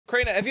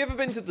Crainer, have you ever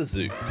been to the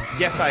zoo?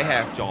 Yes, I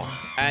have, Josh.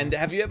 And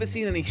have you ever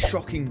seen any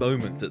shocking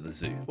moments at the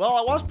zoo? Well,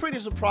 I was pretty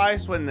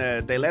surprised when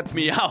they let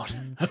me out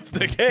of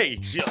the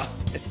cage.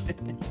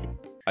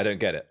 I don't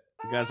get it.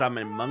 Because I'm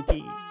a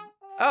monkey.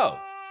 Oh.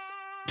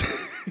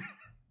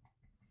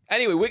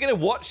 Anyway, we're going to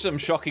watch some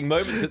shocking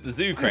moments at the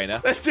zoo, Crainer.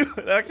 Let's do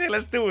it. Okay,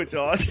 let's do it,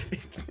 Josh.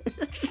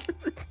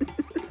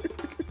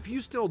 If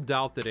you still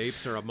doubt that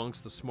apes are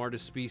amongst the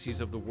smartest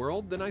species of the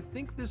world, then I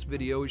think this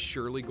video is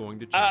surely going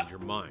to change your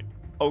mind.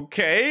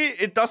 Okay,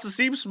 it doesn't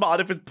seem smart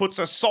if it puts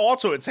a saw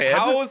to its head.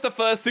 How was the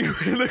first thing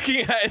we're looking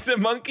at? It's a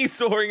monkey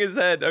sawing his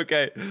head.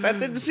 Okay. That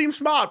didn't seem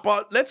smart,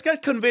 but let's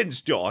get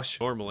convinced, Josh.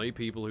 Normally,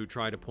 people who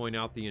try to point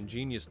out the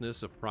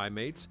ingeniousness of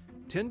primates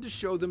tend to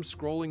show them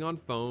scrolling on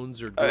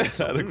phones or doing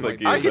something looks like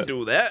right you. I behind can them.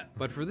 do that.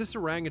 But for this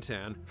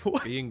orangutan,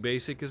 being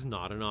basic is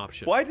not an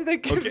option. Why did they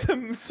give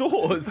them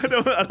saws?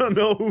 I don't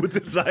know who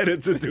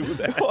decided to do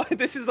that. Why?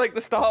 This is like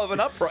the start of an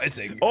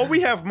uprising. Oh,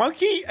 we have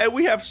monkey and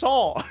we have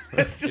saw.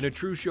 It's just... In a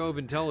true show of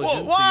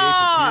intelligence, What? the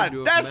ape appeared to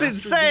have That's mastered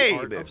insane.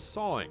 the art of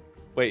sawing.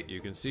 Wait.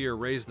 You can see her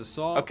raise the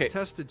saw, Okay.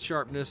 test its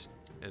sharpness,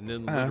 and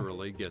then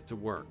literally get to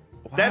work.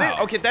 That is,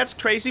 okay, that's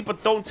crazy,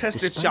 but don't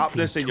test its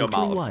sharpness in your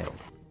mouth. Wild.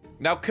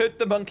 Now, could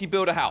the monkey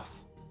build a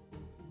house?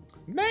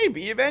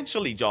 Maybe,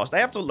 eventually, Josh. They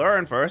have to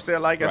learn first. They're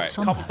like a Right.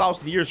 couple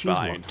thousand years She's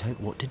behind. worked out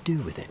what to do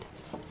with it.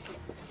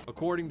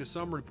 According to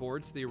some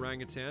reports, the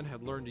orangutan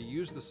had learned to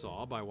use the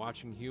saw by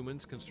watching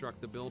humans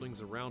construct the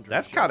buildings around her.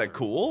 That's kind of shelter.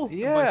 cool. By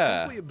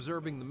Yeah. simply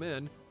observing the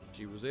men,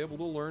 she was able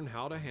to learn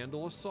how to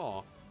handle a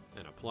saw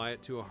and apply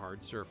it to a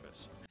hard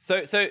surface.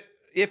 So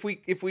if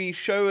we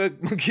show a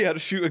monkey how to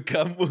shoot a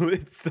gun, will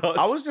it start?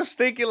 I was just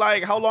thinking,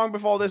 like, how long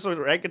before this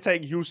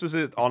orangutan uses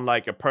it on,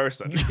 like, a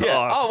person?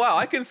 Yeah. Oh wow,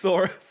 I can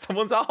saw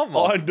someone's arm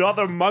Or off.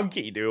 another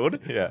monkey, dude.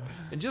 Yeah.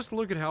 And just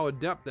look at how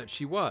adept that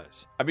she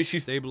was, I mean,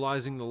 she's.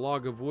 stabilizing the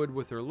log of wood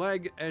with her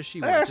leg as she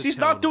Yeah, went to she's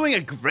town. not doing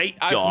a great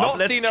I've job. not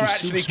Let's- seen her she's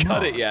so actually cut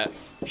smart. it yet.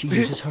 She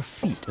uses her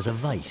feet as a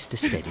vice to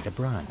steady the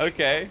branch.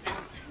 Okay.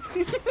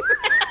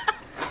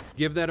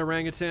 Give that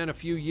orangutan a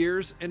few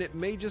years, and it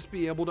may just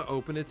be able to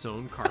open its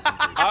own carpentry.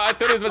 I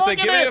thought it was about to say, Look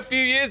at give it it. a few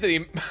years and he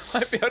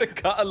might be able to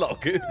cut a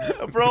log.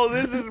 Bro,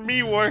 this is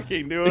me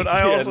working, dude.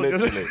 I Yeah, also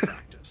literally.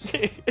 just...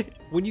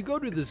 When you go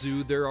to the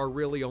zoo, there are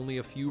really only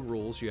a few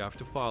rules you have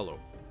to follow.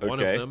 One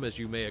Okay. of them, as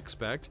you may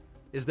expect,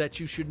 is that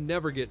you should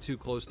never get too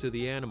close to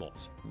the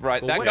animals.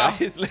 Right, But that what guy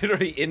is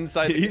literally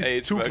inside the He's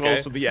cage. too okay.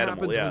 close to the animal,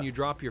 happens yeah. when you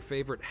drop your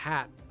favorite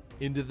hat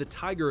into the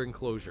tiger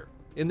enclosure.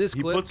 In this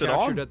He clip puts it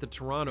captured on? at the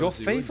Toronto Your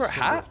Zoo favorite in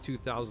December hat? of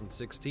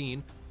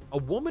 2016, a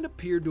woman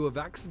appeared to have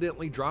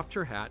accidentally dropped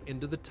her hat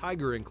into the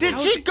tiger enclosure.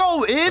 Did she go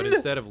But in?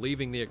 instead of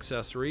leaving the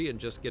accessory and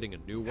just getting a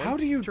new one, How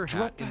do you put her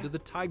drop hat that? into the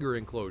tiger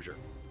enclosure.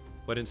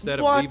 But instead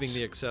of What? leaving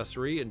the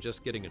accessory and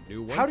just getting a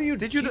new one, How do you?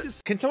 Did you she do-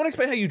 just Can someone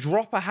explain how you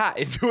drop a hat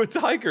into a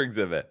tiger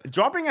exhibit?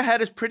 Dropping a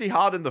head is pretty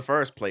hard in the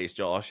first place,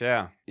 Josh,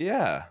 yeah.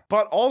 Yeah.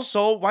 But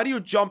also, why do you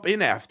jump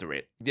in after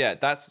it? Yeah,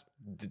 that's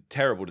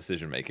terrible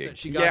decision making. that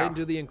she got Yeah.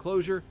 into the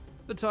enclosure,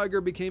 the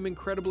tiger became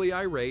incredibly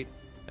irate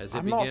as it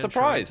I'm not began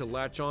trying surprised. to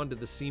latch on to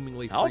the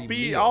seemingly free I'll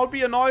meal.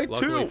 be annoyed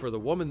Luckily too. for the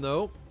woman,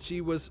 though, she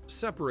was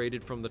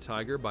separated from the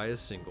tiger by a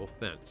single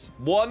fence.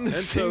 One And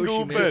so single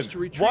she managed fence. to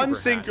retrieve One her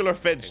hat singular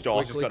fence, and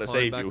Josh, is quickly gonna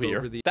climb save back you over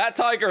here. the- That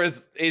tiger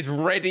is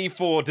ready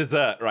for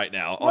dessert right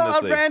now. Well,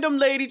 Honestly. a random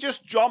lady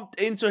just jumped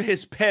into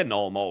his pen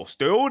almost,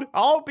 dude.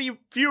 I'll be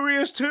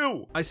furious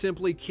too. I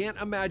simply can't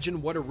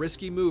imagine what a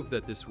risky move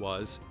that this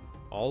was.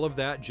 All of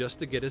that just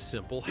to get a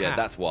simple hat. Yeah,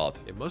 that's wild.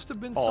 It must have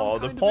been Oh,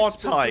 some the kind poor of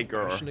expensive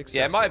tiger. fashion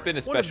Yeah, it might have been a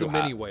accessory. special One of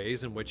the many hat.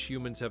 ways in which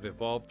humans have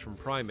evolved from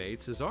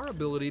primates is our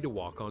ability to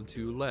walk on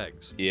two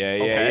legs. Yeah,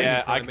 yeah, Okay.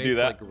 yeah. I can do Primates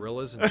that. like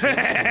gorillas and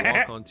chimps can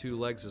walk on two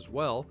legs as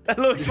well. That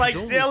looks This like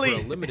is only jelly.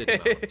 For a limited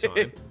amount of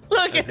time.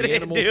 Look as at the it,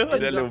 animals dude.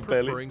 ended That little up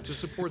belly. preferring to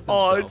support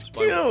Oh, themselves it's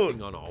by cute.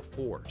 walking on all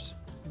fours.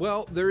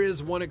 Well, there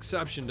is one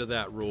exception to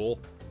that rule,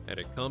 and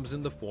it comes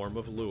in the form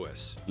of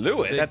Lewis.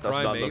 Lewis? Big That does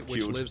not primate, look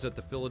which cute. lives at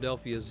the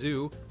Philadelphia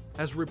Zoo,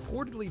 has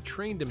reportedly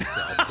trained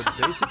himself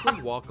to basically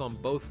walk on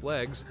both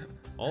legs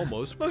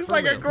almost Looks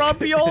like a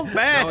permanently. grumpy old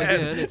man. Now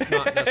again, it's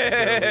not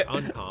necessarily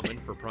uncommon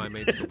for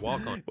primates to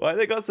walk on. Why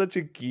they got such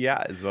a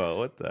gyat as well?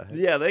 What the heck?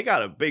 Yeah, they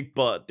got a big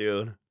butt,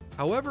 dude.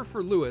 However,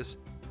 for Lewis,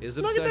 his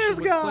Look at obsession this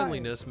with guy.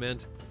 cleanliness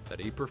meant that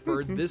he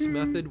preferred this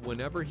method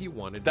whenever he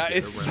wanted to That get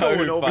is around. so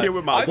Going over fun. here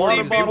with my I've water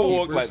seen people bottle.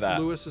 walk like that.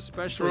 Lewis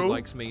especially True.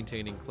 likes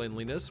maintaining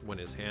cleanliness when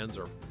his hands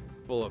are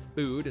full of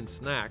food and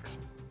snacks,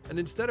 and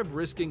instead of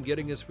risking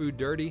getting his food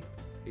dirty,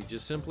 he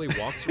just simply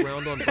walks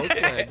around on both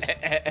legs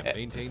and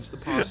maintains the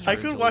posture I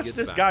could until he watch gets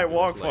this back guy to his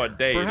walk for a lair.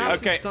 day, dude.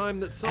 Perhaps Okay. it's time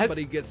that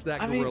somebody gets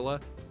that I mean- gorilla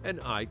an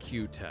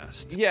IQ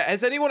test. Yeah,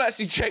 has anyone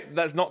actually checked that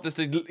that's not just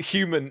a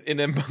human in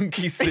a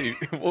monkey suit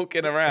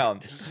walking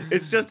around?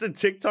 It's just a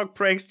TikTok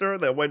prankster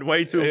that went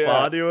way too Yeah.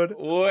 far, dude.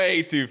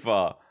 Way too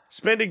far.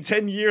 Spending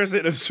 10 years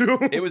in a zoo.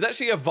 It was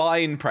actually a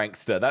Vine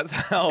prankster. That's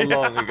how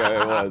long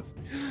ago it was.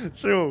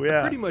 True,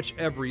 yeah. Pretty much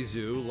every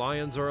zoo,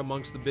 lions are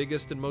amongst the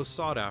biggest and most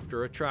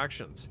sought-after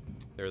attractions.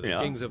 They're the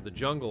Yeah. kings of the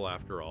jungle,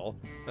 after all,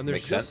 and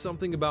there's Makes just sense.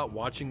 something about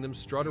watching them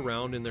strut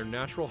around in their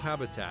natural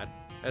habitat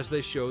as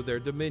they show their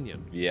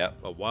dominion. Yeah.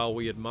 But while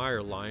we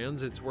admire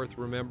lions, it's worth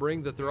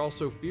remembering that they're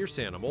also fierce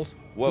animals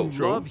Whoa, who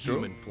true, love true.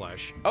 human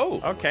flesh. Oh,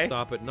 and would okay.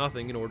 stop at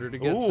nothing in order to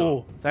get Ooh,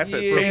 some. that's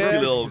a Yeah. tasty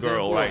little Example.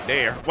 girl right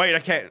there. Wait, I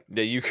can't.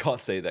 yeah, you can't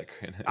say that,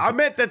 Crainer. I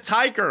meant the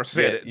tiger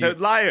said it. Yeah, The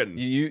lion.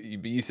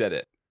 You said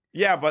it.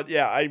 Yeah, but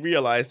yeah, I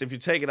realized if you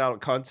take it out of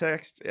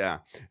context, yeah.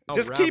 How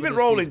Just keep it ravenous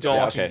rolling, these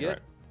guys Josh. can Okay, get. right.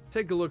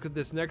 Take a look at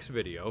this next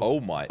video. Oh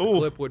my. The Ooh.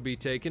 clip would be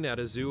taken at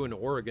a zoo in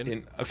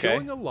Oregon, Okay.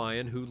 showing a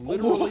lion who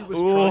literally was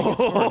trying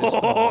its hardest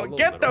to maul a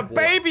Get the little boy.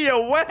 baby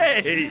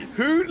away!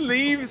 Who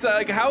leaves?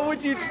 Like, how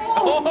would you?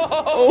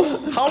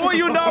 Oh. How are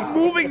you not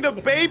moving the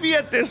baby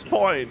at this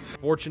point?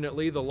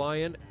 Fortunately, the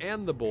lion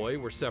and the boy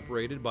were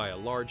separated by a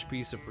large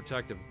piece of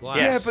protective glass.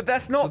 Yeah, but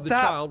that's not so the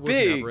that child was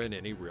big. never in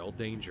any real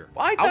danger.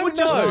 I I don't would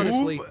just know.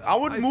 Honestly, move. I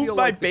would I move feel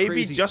my like the baby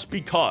crazy- just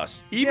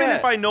because, even Yeah.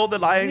 if I know the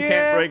lion Yeah.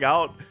 can't break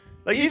out.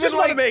 Like you Even just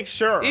want to like- make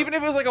sure. Even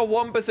if it was like a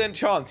 1%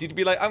 chance, you'd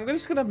be like, I'm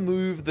just gonna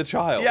move the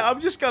child. yeah, I'm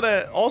just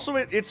gonna. Also,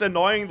 it's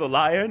annoying the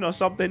lion or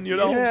something, you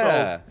know.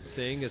 Yeah. So The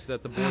thing is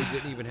that the boy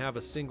didn't even have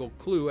a single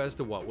clue as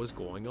to what was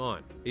going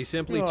on. He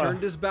simply Ugh.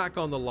 turned his back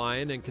on the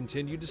lion and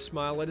continued to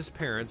smile at his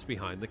parents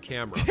behind the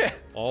camera. Yeah,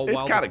 all it's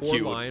while the kinda poor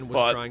cute, lion was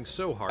but trying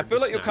so hard I feel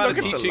to like you're snatch kind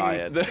of Look at the teaching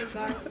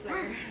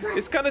lion.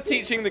 it's kind of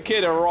teaching the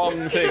kid a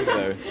wrong thing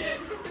though.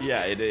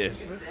 yeah, it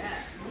is.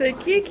 Say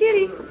cute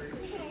kitty.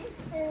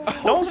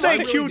 Don't I say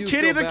really cute do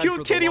kitty. feel The bad cute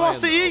for kitty wants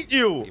to lion, though. eat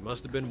you. He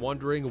must have been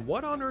wondering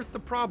what on earth the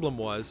problem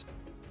was.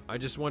 I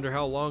just wonder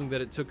how long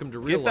that it took him to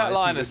Give realize that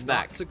lion he a would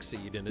snack. not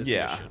succeed in his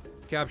Yeah. mission.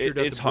 Captured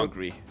at It's the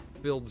hungry.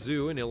 Brookfield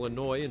Zoo in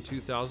Illinois in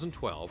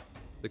 2012,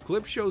 the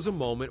clip shows a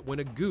moment when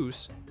a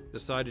goose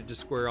decided to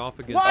square off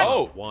against What? not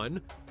Oh.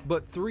 one,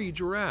 but three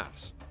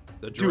giraffes.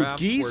 The Dude,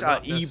 giraffes geese were are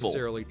not evil.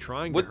 necessarily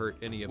trying Would- to hurt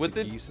any of would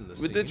the the- geese in the would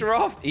scene. the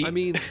giraffe eat- I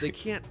mean, they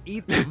can't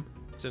eat them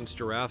since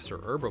giraffes are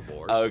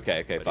herbivores. Oh,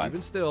 okay, but fine.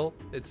 even still,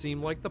 it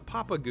seemed like the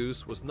papa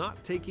goose was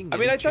not taking I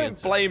any mean, I don't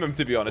chances. blame him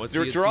to be honest. Once he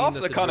had seen Giraffes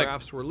that are the kind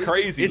giraffes were of leaving,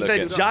 crazy It's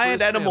looking. a Stood up for giant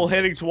his animal family.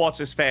 heading towards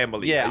his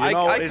family. Yeah, you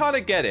know, I it's- kind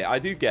of get it. I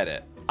do get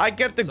it. I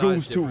get the Size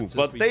goose too, differences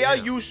but they are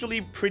began.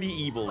 usually pretty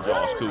evil,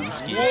 Josh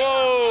Gooskies.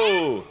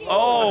 Whoa!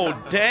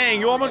 Oh, dang,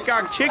 you almost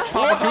got kicked,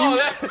 Papa Whoa,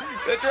 Goose.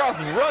 that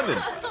giraffe's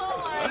running.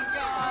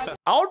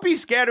 I would be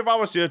scared if I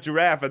was a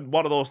giraffe and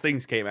one of those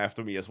things came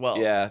after me as well.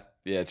 Yeah,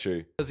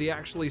 true. Because he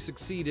actually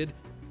succeeded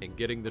in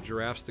getting the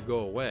giraffes to go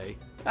away.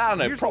 I don't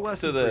know. Here's a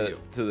Props to lesson for the you.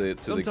 to the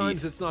to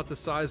Sometimes the it's not the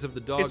size of the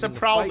dog It's a in the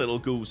proud fight, little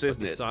goose, but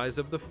isn't the it? size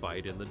of the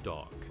fight in the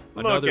dog.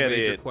 Look Another at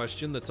major it.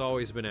 question that's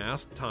always been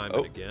asked time Oh.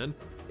 and again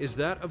is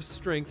that of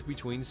strength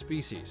between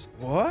species.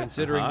 What?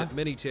 Considering Uh-huh. that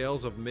many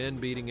tales of men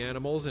beating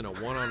animals in a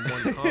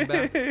one-on-one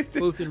combat,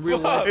 both in real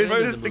life Is and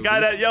in this the the guy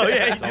movies, that- yo,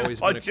 yeah, he it's just always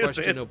been a punches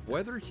question it. of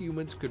whether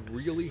humans could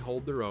really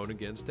hold their own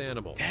against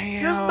animals.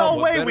 There's no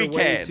What way better we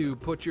way can. to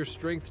put your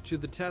strength to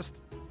the test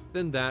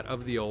than that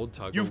of the old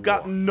tug You've of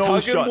got war. no Tug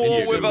and shot war in with you.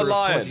 a December of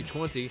lion.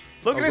 2020,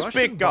 Look at a this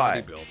Russian big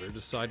guy. bodybuilder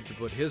decided to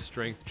put his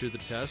strength to the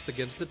test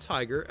against a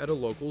tiger at a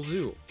local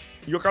zoo.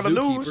 You're gonna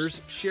lose.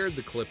 Zookeepers shared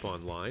the clip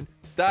online,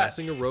 That-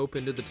 passing a rope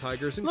into the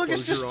tiger's Look, enclosure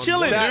it's just on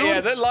chilling, one dude. end,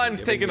 Yeah, that lion's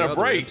giving taking the a other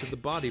break. end to the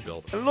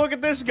bodybuilder. And look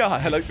at this I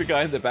guy. like the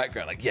guy in the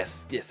background. Like,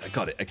 yes, I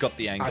got it. I got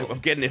the angle. I'm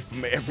getting it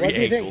from every What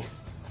do you angle.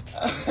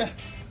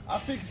 I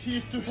think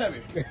he's too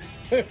heavy.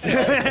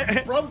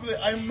 Probably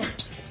I'm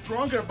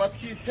stronger, but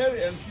he's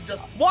heavy and he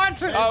just.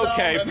 What?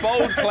 Okay,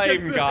 bold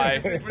claim,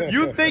 guy.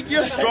 You think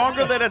you're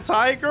stronger than a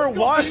tiger?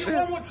 What?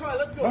 One more try,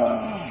 let's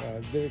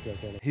go.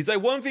 He's like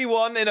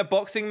 1v1 in a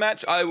boxing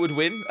match. I would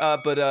win,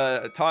 but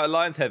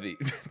lion's heavy.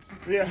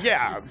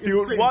 Yeah, it's dude,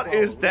 insane what power.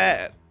 is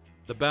that?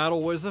 The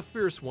battle was a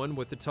fierce one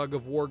with the tug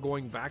of war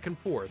going back and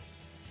forth.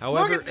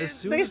 However, at as this,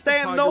 soon they as the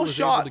stand tiger no was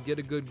shot. able to get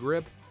a good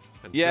grip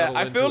and Yeah, settle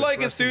I into feel its like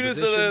as resting soon as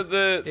position,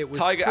 the it was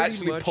tiger pretty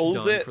actually much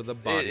pulls done it, for the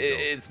it,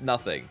 bodybuilder. it's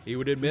nothing. He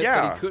would admit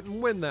Yeah. that he couldn't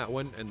win that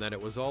one and that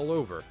it was all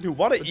over. Dude,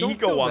 what an But don't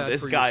ego feel on bad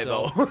this for guy,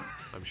 yourself. though.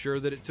 I'm sure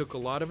that it took a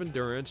lot of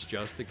endurance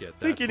just to get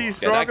that Thinking far.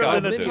 he's Yeah, that stronger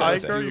guy's than a doing Many of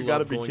us it. tiger? do You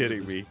gotta love be going to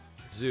kidding the me.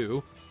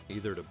 Zoo,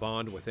 either to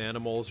bond with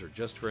animals or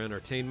just for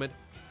entertainment.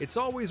 It's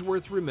always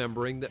worth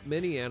remembering that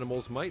many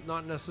animals might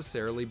not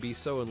necessarily be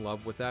so in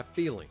love with that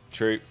feeling.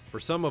 True. For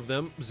some of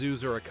them,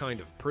 zoos are a kind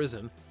of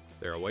prison.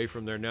 They're away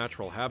from their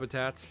natural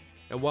habitats,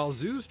 and while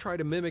zoos try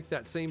to mimic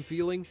that same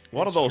feeling,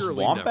 What it's are those,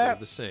 surely never wombats?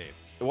 the same.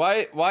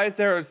 Why is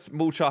there a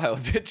small child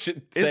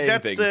saying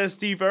That's things?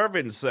 Steve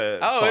Irwin's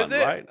son, is it?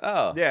 right?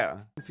 Oh.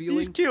 Yeah. Feeling,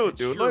 He's cute, it's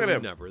dude. Look at surely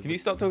him. never Can the you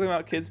stop talking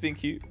about kids being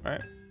cute? All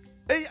right.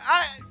 Hey,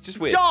 It's just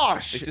weird.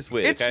 Josh, It's just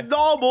weird, It's okay?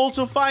 normal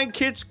to find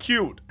kids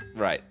cute,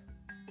 Right.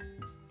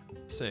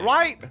 same.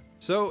 right?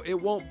 So it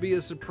won't be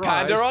a surprise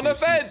Panda on to a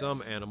see fence.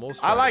 some animals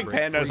I try like to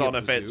break pandas free on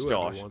of a the fence, zoo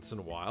Josh. every once in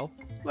a while.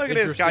 Look at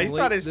this guy. He's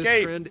trying to Interestingly, escape.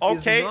 this trend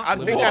is Okay, not I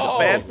think limited that's to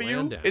bad for you.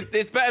 land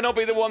It's better not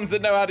be the ones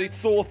that know how to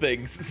saw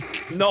things.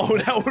 No,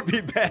 that would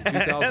be bad.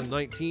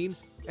 2019,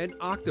 an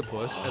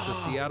octopus at the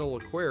Seattle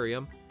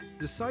Aquarium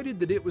decided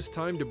that it was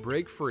time to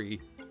break free,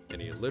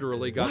 and he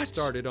literally got What?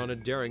 started on a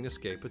daring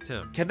escape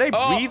attempt. Can they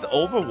Oh. breathe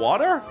over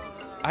water?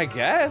 I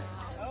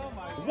guess.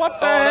 What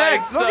the Oh, heck?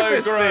 that's Look so at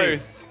this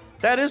gross. thing.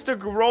 That is the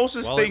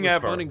grossest While thing it was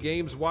ever. fun and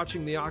games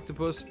watching the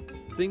octopus,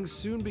 things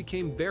soon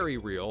became very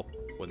real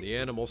when the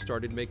animal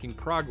started making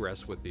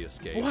progress with the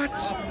escape. What?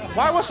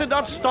 Why was it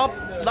not stopped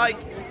like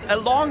a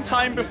long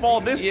time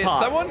before this Yeah,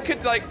 part? someone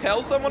could like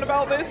tell someone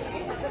about this.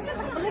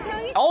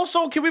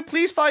 Also, can we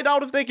please find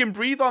out if they can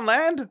breathe on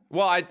land?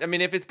 Well, I mean,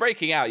 if it's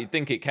breaking out, you'd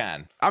think it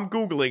can. I'm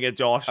Googling it,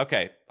 Josh.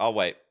 Okay, I'll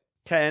wait.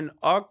 Can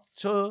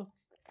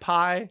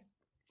octopi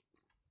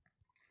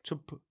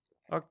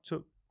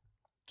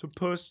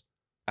octopus?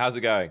 How's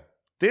it going?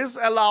 This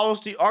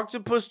allows the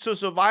octopus to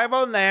survive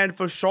on land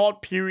for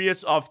short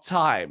periods of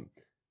time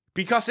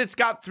because it's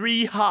got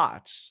 3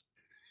 hearts.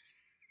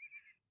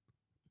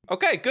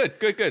 Okay, good.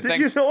 Did Thanks.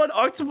 you know an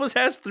octopus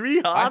has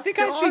 3 hearts? I think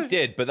I actually Josh?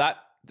 did, but that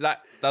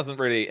doesn't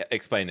really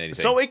explain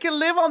anything. So it can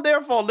live on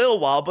there for a little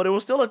while, but it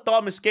was still a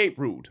dumb escape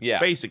route. Yeah.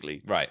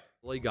 Basically. right.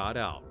 They got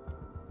out.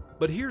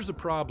 But here's a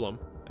problem.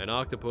 An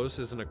octopus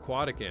is an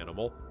aquatic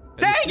animal.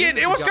 and Dang as soon it! as It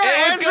he was got gonna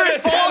It was answer gonna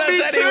it for tell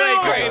me us anyway,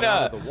 too! Crainer.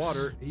 out of the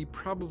water, he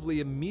probably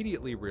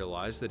immediately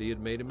realized that he had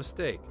made a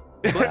mistake.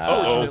 But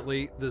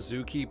fortunately, the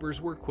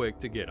zookeepers were quick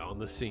to get on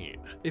the scene.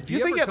 If Do you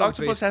think ever an come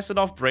octopus face- has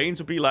enough brain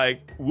to be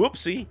like,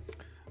 whoopsie?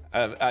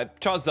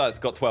 Charles Dart's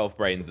got 12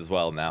 brains as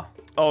well now.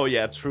 Oh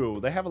yeah, true.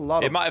 They have a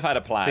lot It of might have had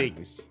a plan.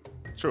 things.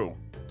 True.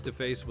 to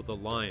face with a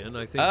lion,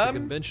 I think the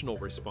conventional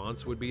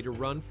response would be to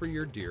run for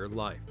your dear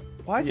life.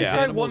 Why is Yeah. this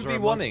guy Animals are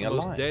amongst 1v1ing the a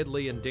most lion?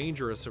 deadly and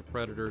dangerous of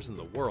predators in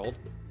the world,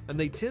 and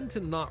they tend to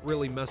not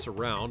really mess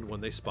around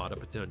when they spot a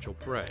potential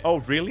prey. Oh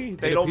really?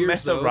 They It don't appears,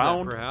 mess though,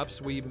 around? that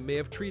perhaps we may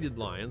have treated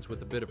lions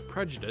with a bit of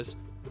prejudice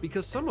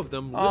because some of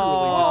them literally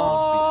just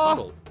want to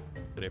be cuddled.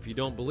 And if you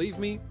don't believe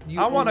me, you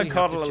I wanna only have to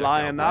cuddle a check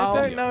lion out this now. I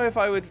don't video. know if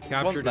I would want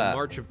Captured that. in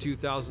March of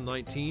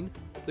 2019,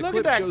 the Look at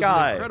clip that shows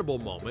guy. an incredible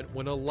moment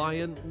when a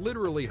lion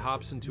literally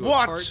hops into a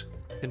What? cart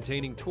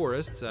containing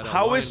tourists at a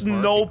How lion is park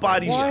in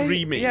nobody Colorado.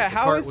 screaming? Yeah, The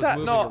how cart is was that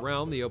moving not?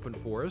 around the open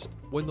forest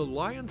when the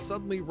lion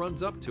suddenly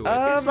runs up to it.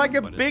 It's like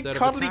a But big instead of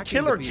cuddly attacking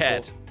killer the people,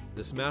 cat.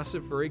 This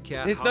massive furry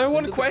cat Is hops no one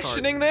into the cart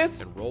questioning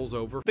this? and rolls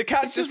over. The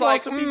cat's just just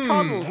like, wants to be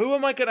cuddled." who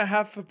am I gonna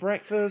have for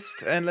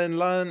breakfast and then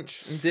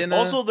lunch and dinner?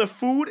 Also, the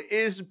food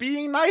is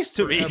being nice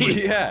to me.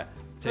 yeah.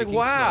 It's like,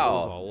 taking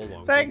snuggles wow. all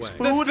along Thanks,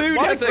 the way. food. food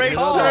What has a a great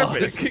colour.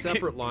 service. A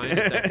separate line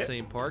at that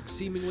same park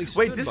seemingly stood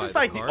Wait, this by is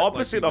like the cart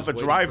opposite he of a was waiting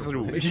for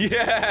drive-through. permission.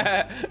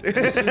 Yeah.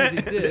 As soon as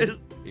he did,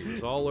 he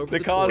was all over The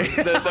the cars,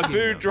 tourists, the hugging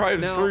food them.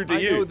 drives Now, through to I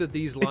you. know that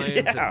these lions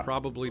Yeah. have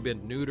probably been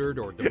neutered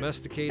or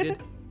domesticated,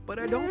 but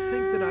I don't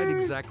think that I'd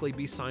exactly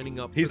be signing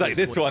up He's for like,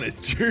 this one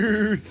is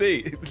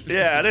juicy.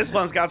 Yeah, this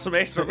one's got some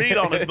extra meat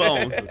on his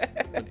bones.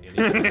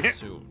 anytime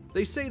soon.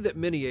 They say that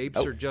many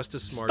apes are just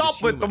as smart as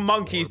Stop with the humans,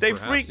 monkeys. or They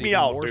perhaps freak me even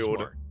out, more dude.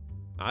 smart.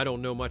 I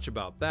don't know much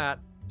about that,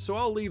 so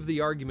I'll leave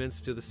the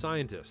arguments to the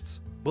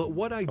scientists. But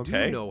what I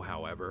Okay. do know,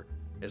 however,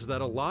 is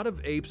that a lot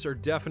of apes are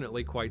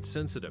definitely quite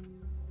sensitive.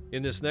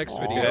 In this next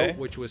video, Okay.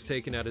 which was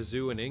taken at a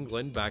zoo in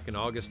England back in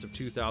August of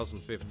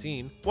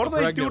 2015, What do a they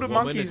do pregnant to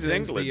woman monkeys in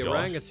attends England, the Josh?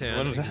 orangutan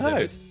I don't know.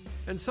 exhibit,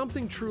 and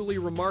something truly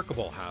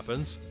remarkable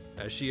happens.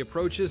 As she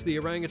approaches the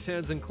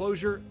orangutan's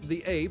enclosure,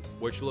 the ape,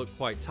 which looked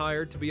quite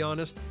tired to be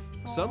honest,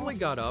 suddenly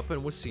got up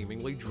and was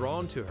seemingly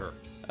drawn to her.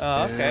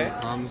 Oh, okay.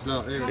 Arms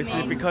not here. Is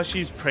it because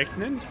she's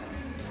pregnant?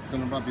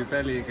 Gonna rub your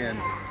belly again.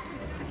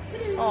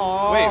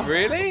 Aww. Wait,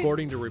 really?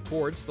 According to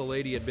reports, the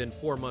lady had been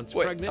 4 months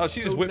Wait, pregnant, oh,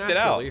 she just so whipped it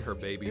out. naturally her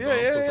baby Yeah,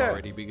 bump yeah, was yeah.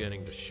 already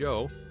beginning to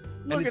show.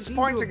 Look, and it it's seemed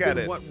pointing to have at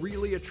been it. what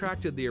really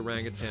attracted the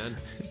orangutan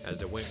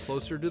as it went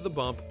closer to the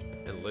bump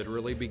and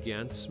literally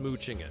began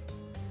smooching it.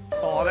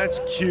 Oh, that's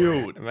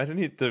cute.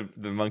 Imagine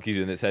the monkeys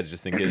in its head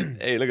just thinking,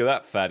 hey, look at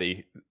that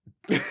fatty.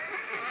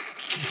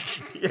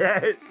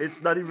 Yeah,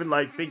 it's not even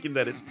like thinking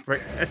that it's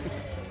pregnant.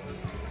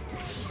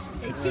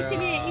 He's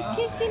kissing it. He's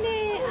kissing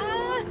it.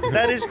 Ah.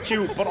 That is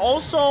cute, but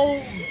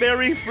also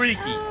very freaky.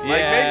 Like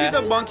Yeah. maybe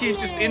the monkey's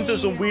just into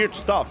some weird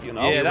stuff, you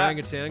know? Yeah, The that-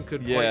 orangutan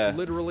could yeah. quite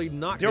literally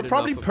not They're get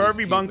probably enough of this pervy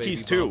cute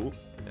monkeys baby bump, too.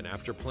 And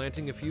after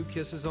planting a few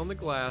kisses on the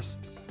glass,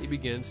 he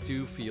begins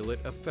to feel it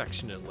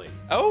affectionately.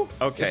 Oh,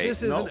 Okay. If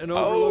this isn't an no.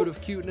 overload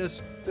of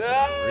cuteness, I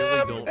really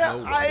don't know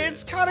what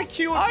It's is. kind of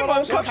cute, I'm but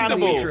also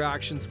uncomfortable. kind of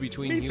Interactions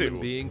between Me human too.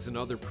 beings and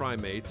other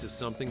primates is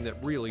something that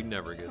really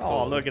never gets Oh,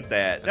 old. look at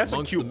that. And That's a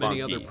amongst cute the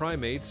many monkey. other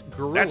primates,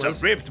 gorillas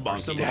That's a ripped are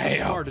monkey. some of the Damn.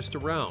 smartest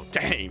around.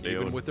 Dang, Even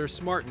dude. with their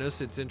smartness,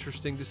 it's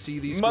interesting to see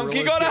these Monkey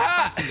gorillas got a get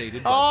hat!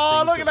 fascinated by Oh,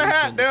 things look at that the we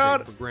hat, tend to take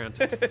dude.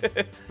 for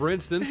granted. For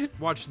instance,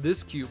 watch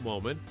this cute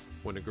moment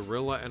when a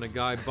gorilla and a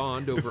guy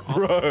bond over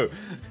bro.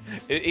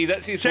 He's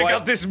actually Check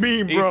out this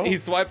meme, bro.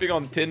 He's swiping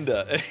on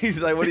Tinder.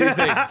 He's like, what do you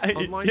think?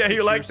 online Yeah,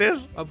 you like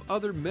pictures this? of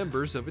other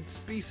members of its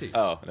species.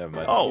 Oh, never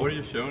mind. Oh, What are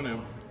you showing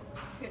him?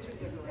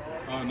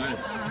 Oh, nice.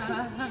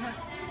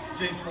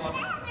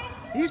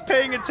 he's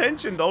paying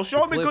attention though.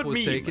 Show him a clip good was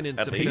meme. taken in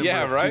at September least.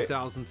 Yeah, of right?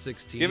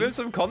 2016. Give him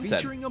some content.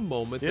 Featuring a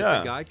moment that Yeah.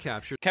 the guy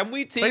captured. Can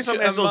we teach some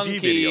a SLG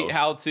monkey videos.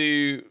 how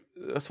to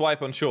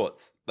swipe on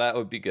shorts? That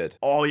would be good.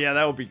 Oh yeah,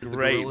 that would be the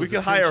great. We gorilla's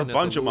could hire a attention at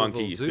bunch the of Louisville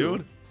monkeys, Zoo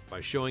dude.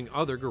 by showing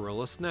other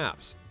gorilla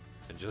snaps.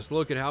 And just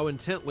look at how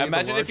intently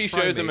Imagine the if he large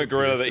shows him a primate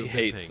gorilla appears that to he have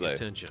been hates, paying though.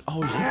 attention.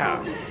 Oh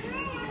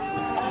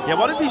yeah. Yeah,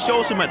 what if he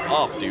shows him an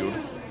up, dude?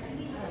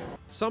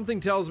 Something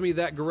tells me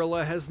that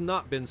gorilla has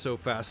not been so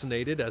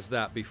fascinated as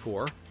that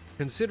before.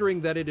 Considering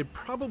that it had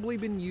probably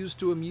been used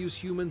to amuse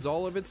humans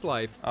all of its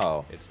life,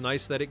 it's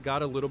nice that it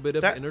got a little bit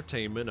of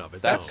entertainment of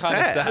its own. That's kind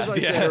of sad. As I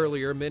said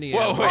earlier, many Whoa,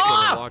 animals that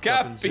are locked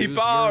up in zoos yearn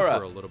capybara.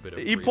 for a little bit of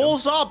He freedom.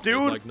 pulls up, They'd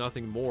dude. like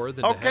nothing more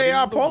than Okay, to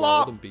head into the pull world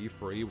up. and be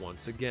free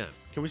once again.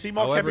 Can we see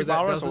more However,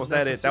 capybaras, that or was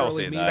that it? That was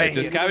doesn't it. necessarily mean Dang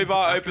just it. capybara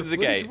after opens the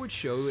footage gate. would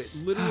show it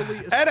literally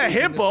And a escaping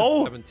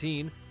hippo.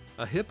 17,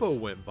 a hippo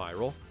went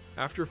viral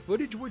after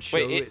footage would show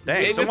Wait, it dang,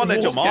 literally someone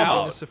let your mom escaping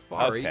out. a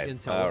safari Okay, in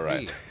Tel all Aviv.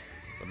 right.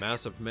 The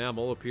massive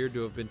mammal appeared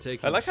to have been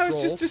taking I like how a it's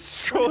stroll. just When it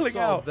strolling saw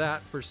out.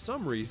 that for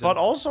some reason. But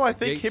also, I the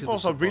think gate to the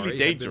hippos are really safari had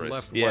been dangerous.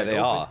 left Yeah, wide they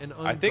open are.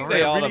 and I think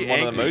they are really one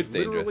of the angry. most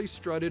literally dangerous.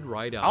 strutted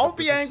right out. I of would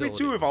the be angry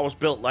facility. too if I was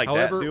built like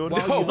However, that, dude.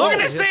 while you Look thought at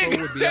the this hippo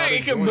thing! would be Dang, out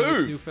it can enjoying its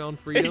move. newfound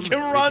He freedom can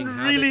and run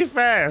wreaking really havoc,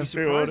 fast, he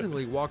dude.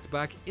 surprisingly walked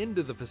back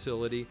into the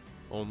facility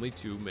only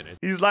 2 minutes.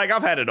 He's like,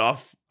 I've had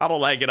enough. I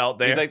don't like it out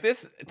there. He's like,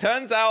 this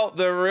turns out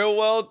the real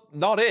world,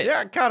 not it.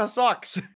 yeah, it kind of sucks.